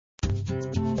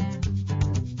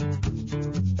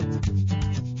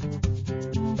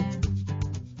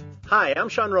Hi, I'm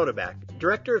Sean Rodeback,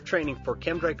 Director of Training for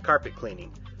Chem-Dry Carpet Cleaning,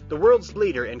 the world's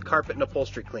leader in carpet and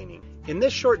upholstery cleaning. In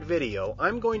this short video,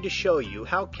 I'm going to show you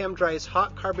how Chem-Dry's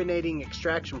hot carbonating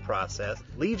extraction process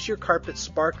leaves your carpet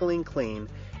sparkling clean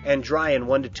and dry in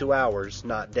 1 to 2 hours,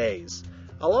 not days.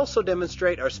 I'll also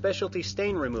demonstrate our specialty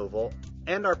stain removal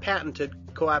and our patented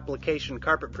co-application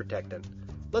carpet protectant.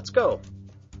 Let's go!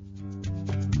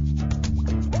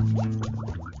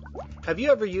 Have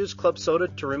you ever used club soda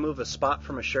to remove a spot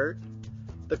from a shirt?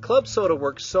 The club soda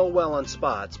works so well on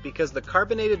spots because the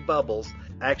carbonated bubbles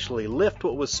actually lift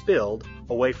what was spilled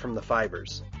away from the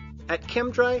fibers. At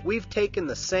Chem-Dry, we've taken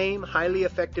the same highly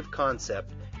effective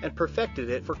concept and perfected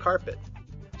it for carpet.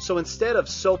 So instead of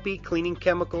soapy cleaning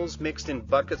chemicals mixed in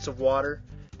buckets of water,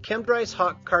 Chem-Dry's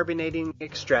hot carbonating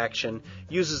extraction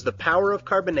uses the power of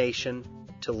carbonation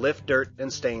to lift dirt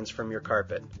and stains from your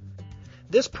carpet.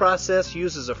 This process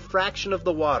uses a fraction of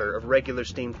the water of regular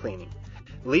steam cleaning,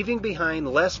 leaving behind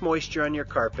less moisture on your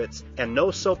carpets and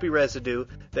no soapy residue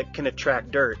that can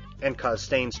attract dirt and cause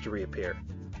stains to reappear.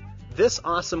 This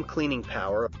awesome cleaning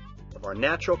power of our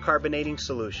natural carbonating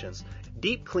solutions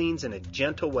deep cleans in a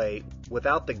gentle way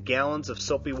without the gallons of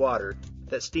soapy water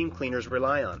that steam cleaners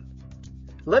rely on.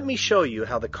 Let me show you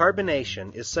how the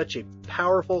carbonation is such a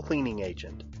powerful cleaning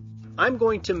agent. I'm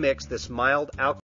going to mix this mild alcohol